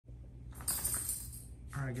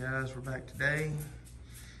All right, guys, we're back today.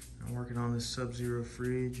 I'm working on this Subzero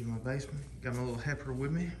fridge in my basement. Got my little helper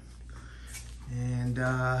with me. And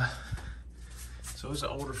so it's an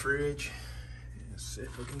older fridge. Let's see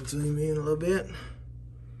if we can zoom in a little bit.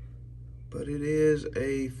 But it is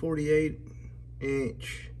a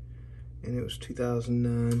 48-inch, and it was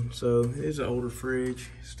 2009. So it is an older fridge,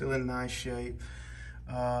 still in nice shape.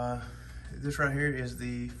 This right here is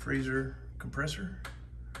the freezer compressor.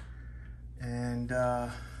 And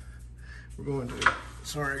we're going to,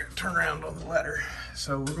 sorry, I got to turn around on the ladder.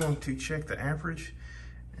 So we're going to check the amperage,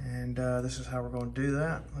 and this is how we're going to do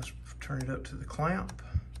that. Let's turn it up to the clamp.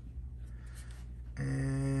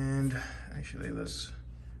 And actually, let's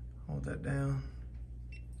hold that down.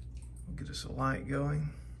 We'll get us a light going.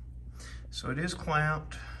 So it is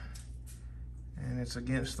clamped, and it's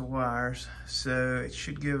against the wires. So it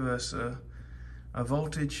should give us a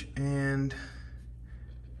voltage, and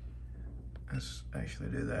let's actually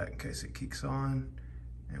do that in case it kicks on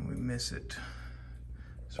and we miss it.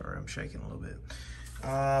 Sorry, I'm shaking a little bit.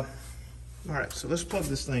 All right, so let's plug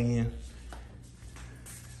this thing in.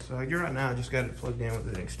 So right now, I just got it plugged in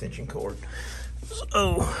with an extension cord.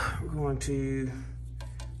 So we're going to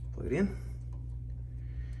plug it in.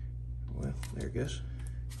 Well, there it goes.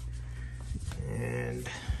 And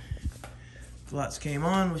the lights came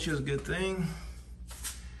on, which is a good thing.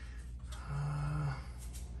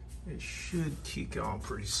 It should kick on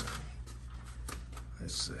pretty soon.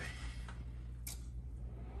 Let's see.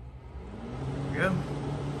 There we go.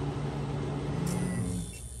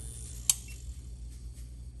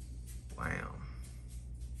 Wow.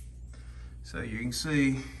 So you can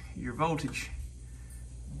see your voltage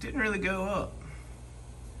didn't really go up,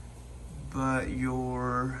 but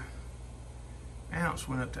your amps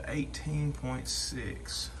went up to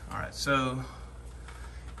 18.6. All right, so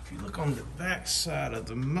if you look on the back side of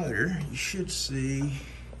the motor, you should see,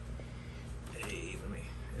 hey,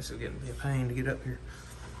 this is getting to be a pain to get up here.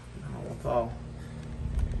 I don't want to fall.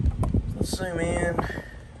 Let's zoom in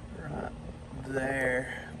right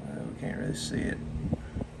there. Well, we can't really see it.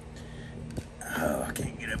 Oh, I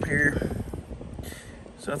can't get up here.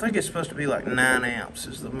 So I think it's supposed to be like 9 amps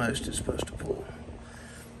is the most it's supposed to pull.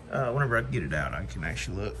 Whenever I get it out, I can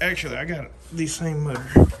actually look. Actually, I got the same motor,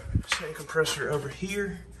 same compressor over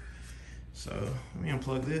here. So let me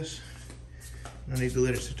unplug this. I need to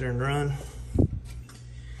let it sit there and run.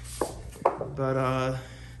 But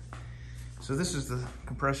so this is the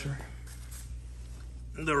compressor.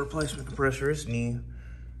 The replacement compressor is new.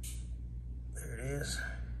 There it is.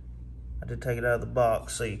 I did take it out of the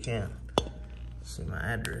box so you can't see my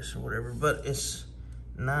address or whatever, but it's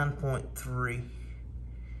 9.3.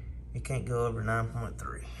 It can't go over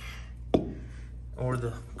 9.3 or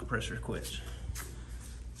the compressor quits.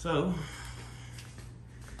 So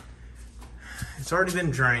it's already been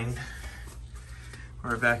drained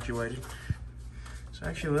or evacuated. So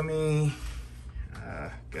actually, let me,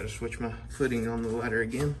 gotta switch my footing on the ladder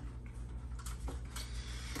again.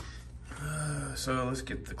 So let's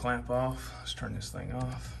get the clamp off. Let's turn this thing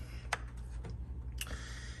off.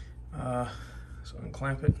 So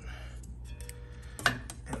unclamp it,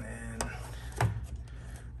 and then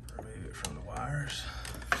remove it from the wires,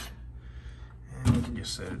 and we can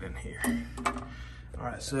just set it in here. All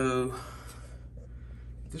right, so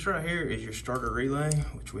this right here is your starter relay,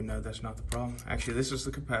 which we know that's not the problem. Actually, this is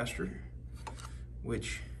the capacitor,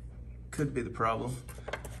 which could be the problem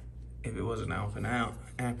if it wasn't amping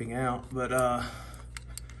out. But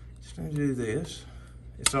just going to do this.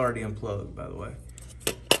 It's already unplugged, by the way.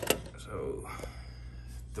 So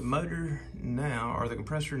the motor now, or the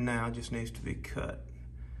compressor now, just needs to be cut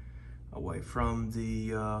away from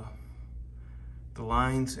the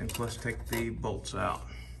lines, and plus take the bolts out.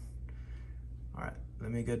 All right,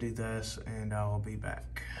 let me go do this and I'll be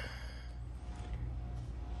back.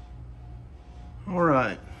 All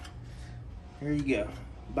right, here you go.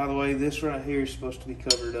 By the way, this right here is supposed to be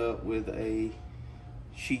covered up with a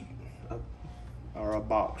sheet or a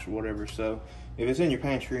box or whatever. So if it's in your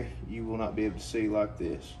pantry, you will not be able to see like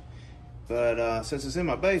this. But since it's in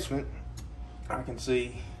my basement, I can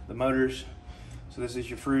see the motors. So this is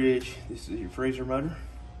your fridge, this is your freezer motor.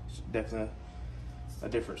 It's definitely a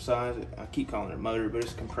different size. I keep calling it a motor, but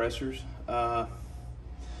it's compressors. So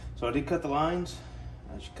I did cut the lines.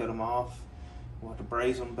 I just cut them off. We'll have to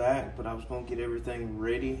braise them back, but I was going to get everything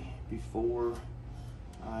ready before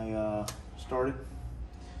I started.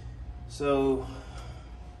 So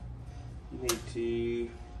you need to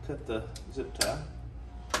cut the zip tie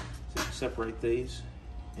so you can separate these.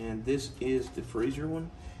 And this is the freezer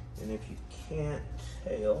one. And if you can't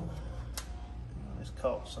tell, it's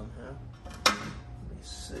caught somehow. Let me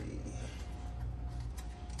see.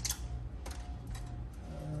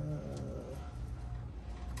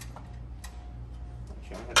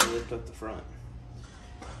 lift up the front.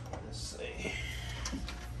 Let's see.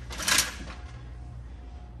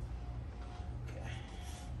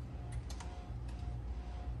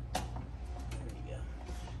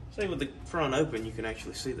 See, with the front open, you can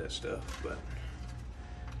actually see that stuff, but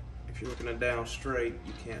if you're looking at down straight,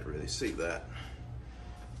 you can't really see that.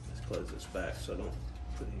 Let's close this back so I don't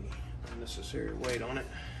put any unnecessary weight on it.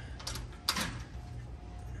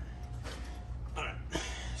 Alright,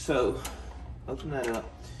 so open that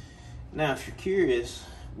up. Now, if you're curious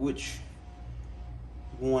which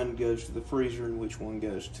one goes to the freezer and which one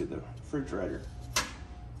goes to the refrigerator,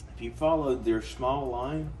 if you followed their small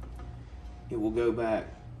line, it will go back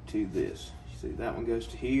to this. You see, that one goes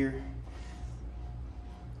to here.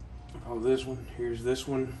 Oh, this one, here's this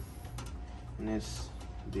one, and it's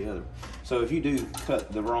the other. So if you do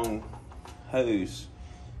cut the wrong hose,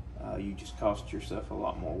 you just cost yourself a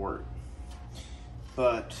lot more work.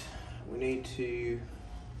 But we need to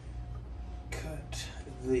cut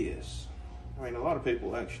this. I mean, a lot of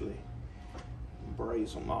people actually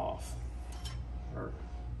braise them off, or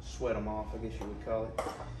sweat them off, I guess you would call it.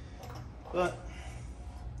 But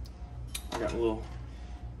I got a little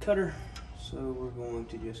cutter, so we're going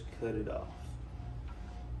to just cut it off.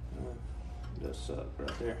 It does suck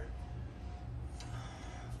right there.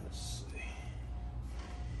 Let's see.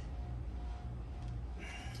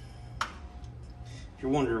 If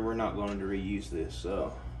you're wondering, we're not going to reuse this,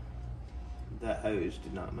 so that hose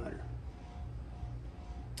did not matter.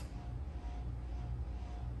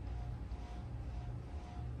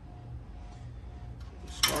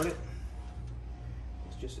 Start it.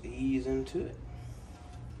 Let's just ease into it.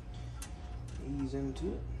 Ease into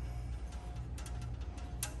it.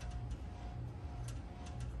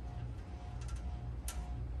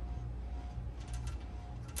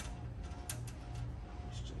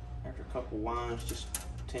 Just after a couple lines, just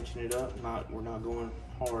tension it up. We're not going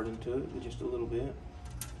hard into it, but just a little bit,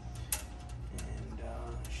 and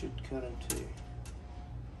it should cut in two.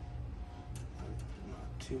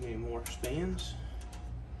 Not too many more spins.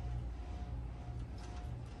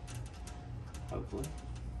 Hopefully.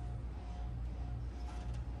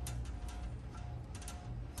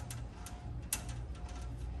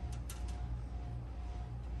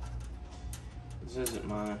 This isn't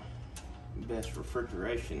my best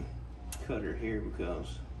refrigeration cutter here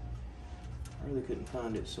because I really couldn't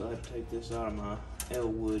find it, so I had to take this out of my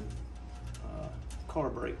Elwood car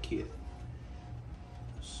brake kit.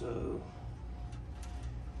 So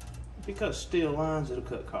if you cut steel lines, it'll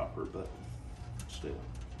cut copper, but still,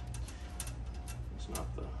 it's not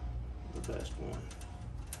the best one.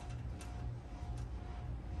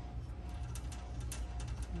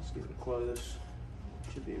 Let's get it close.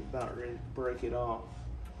 Should be about ready to break it off.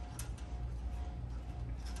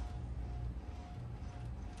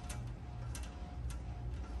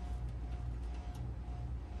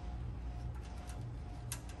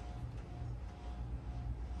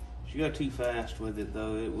 If you go too fast with it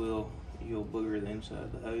though, you'll booger the inside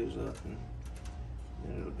of the hose up, and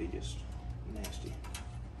then it'll be just nasty.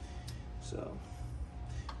 So,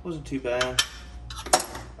 wasn't too bad.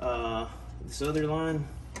 This other line,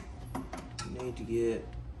 you need to get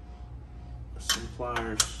some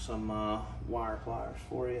pliers, some wire pliers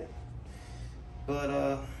for it.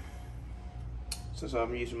 But since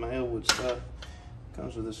I'm using my Elwood stuff, it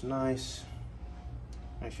comes with this nice,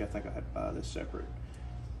 actually I think I had to buy this separate.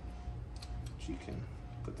 So you can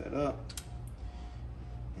put that up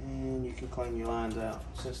and you can clean your lines out.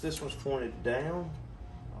 Since this one's pointed down,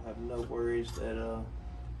 I'll have no worries that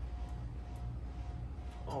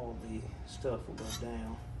all the stuff will go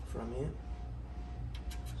down from it.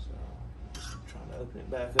 So just trying to open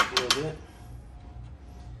it back up a little bit.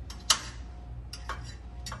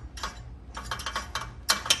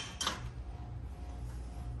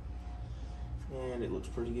 And it looks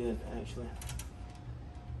pretty good actually.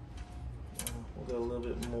 We'll go a little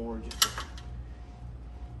bit more just to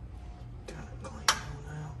kind of clean it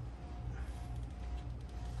on out.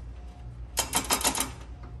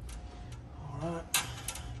 Alright,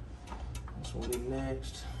 this will be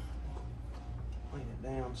next. Clean it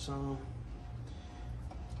down some.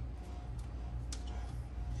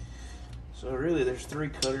 So really there's 3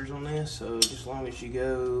 cutters on this, so just as long as you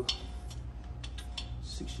go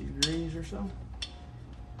 60 degrees or so,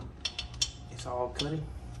 it's all cutting.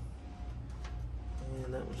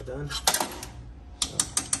 And that was done. So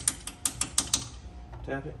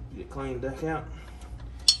tap it, get clean deck out,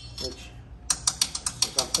 which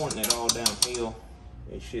since I'm pointing it all downhill,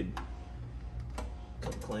 it should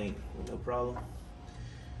come clean with no problem.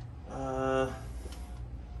 Let's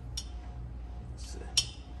see.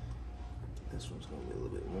 This one's gonna be a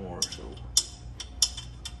little bit more, so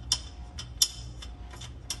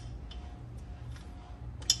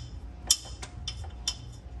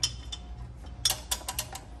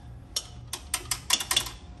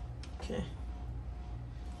Okay.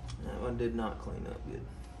 That one did not clean up good.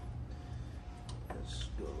 Let's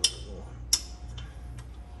go a little bit more.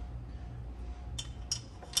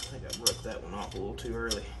 I think I broke that one off a little too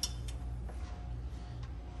early.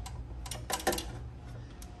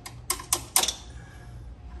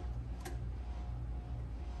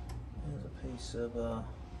 There's a piece of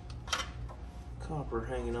copper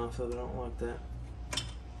hanging off of it. I don't like that.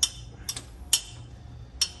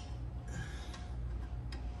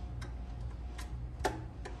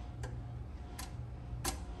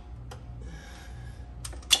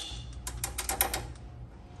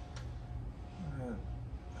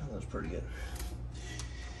 Pretty good.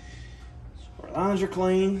 So our lines are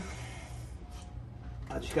clean.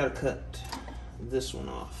 I just got to cut this one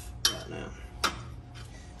off right now.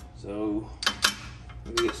 So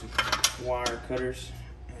let me get some wire cutters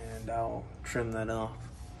and I'll trim that off.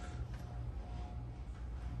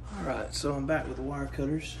 All right, so I'm back with the wire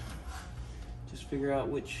cutters. Just figure out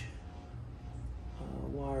which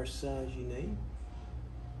wire size you need.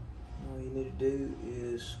 All you need to do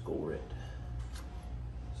is score it.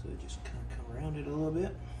 So just kind of come around it a little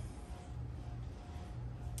bit.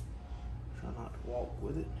 Try not to walk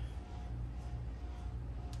with it.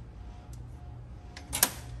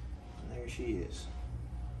 And there she is.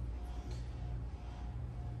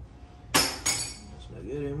 That's no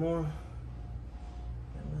good anymore.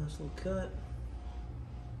 Got a nice little cut.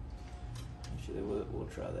 Actually, we'll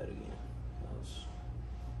try that again.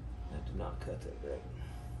 That did not cut that great.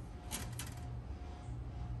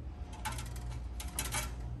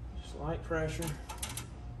 Light pressure.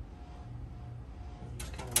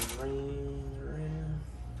 Just kind of ring around.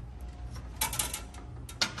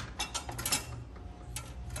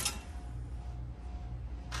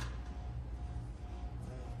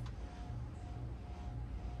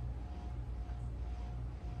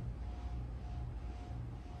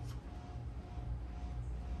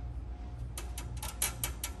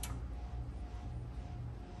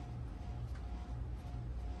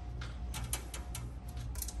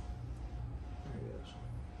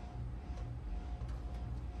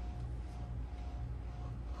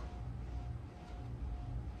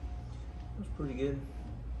 That's pretty good.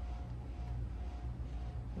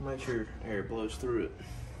 Make sure air blows through it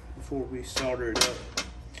before we solder it up.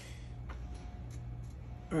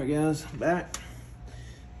 Alright guys, I'm back.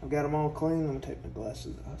 I've got them all clean. I'm gonna take my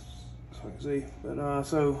glasses off so I can see. But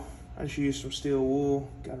so I just used some steel wool,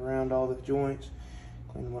 got around all the joints,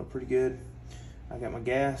 cleaned them up pretty good. I got my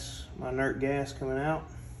gas, my inert gas coming out.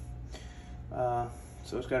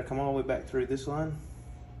 So it's got to come all the way back through this line.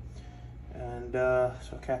 And so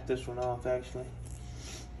I capped this one off actually.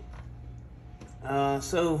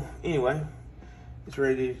 So anyway, it's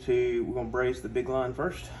ready to, we're gonna braise the big line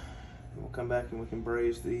first. And we'll come back and we can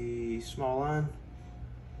braise the small line.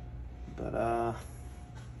 But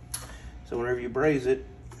so whenever you braise it,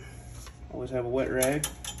 always have a wet rag,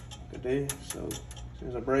 like I do. So as soon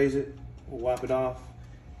as I braise it, we'll wipe it off,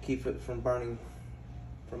 keep it from burning,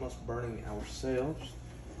 from us burning ourselves.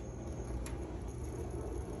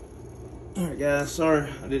 Alright guys, sorry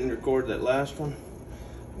I didn't record that last one.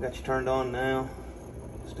 I got you turned on now.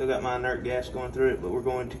 Still got my inert gas going through it, but we're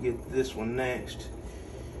going to get this one next.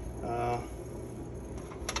 Put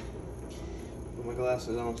my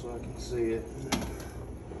glasses on so I can see it.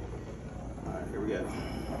 Alright, here we go.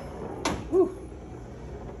 Woo.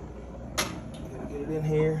 Gotta get it in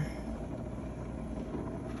here.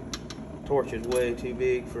 Torch is way too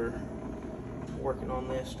big for working on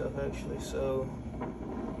this stuff actually, so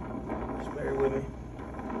just bear with me.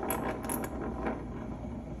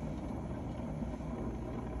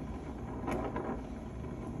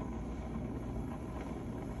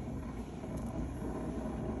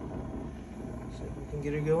 See if we can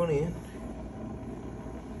get it going in.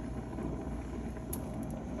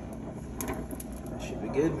 That should be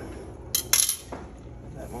good.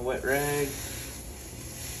 Got my wet rag.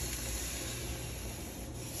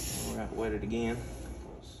 We're gonna wet it again.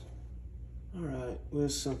 Alright,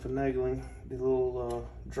 with some finagling, the little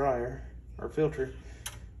dryer or filter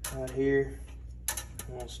right here.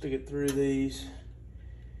 I'm gonna stick it through these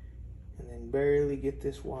and then barely get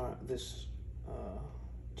this wire, this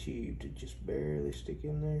tube to just barely stick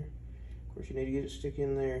in there. Of course, you need to get it stick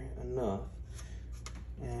in there enough.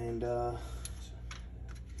 And so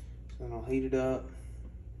then I'll heat it up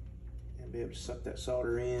and be able to suck that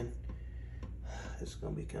solder in. It's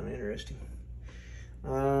gonna be kind of interesting.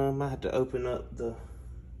 I might have to open up the,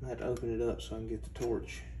 I have to open it up so I can get the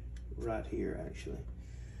torch right here actually.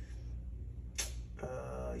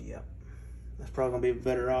 Yeah, that's probably gonna be a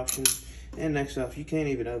better option. And next off, you can't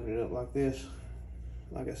even open it up like this.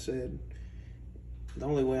 Like I said, the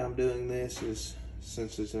only way I'm doing this is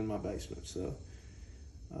since it's in my basement. So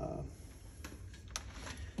I'm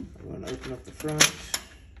going to open up the front,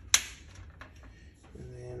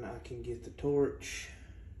 and then I can get the torch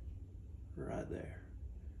right there.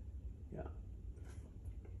 Yeah.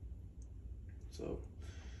 So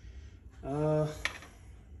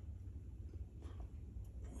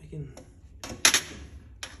we can.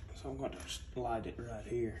 So I'm going to slide it right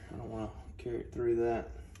here. I don't want to carry it through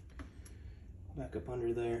that. Back up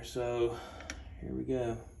under there. So here we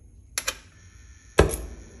go.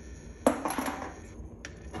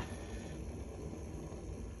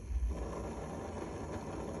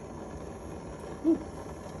 Whew.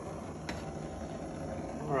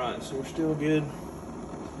 All right, so we're still good.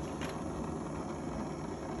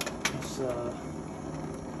 Let's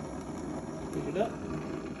pick it up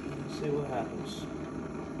and see what happens.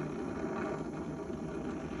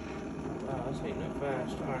 Wow, it's heating up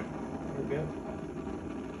fast. All right, here we go.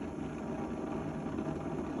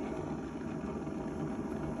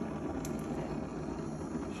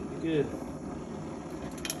 Should be good.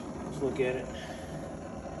 Let's look at it.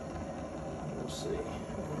 Let's see.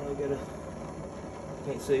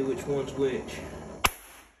 Can't see which one's which.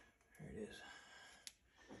 There it is.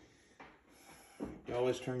 You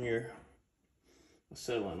always turn your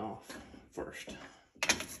acetylene off first.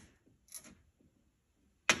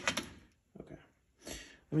 Okay.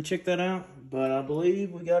 Let me check that out, but I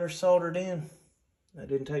believe we got her soldered in. That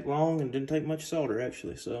didn't take long and didn't take much solder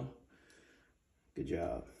actually, so good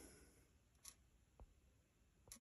job.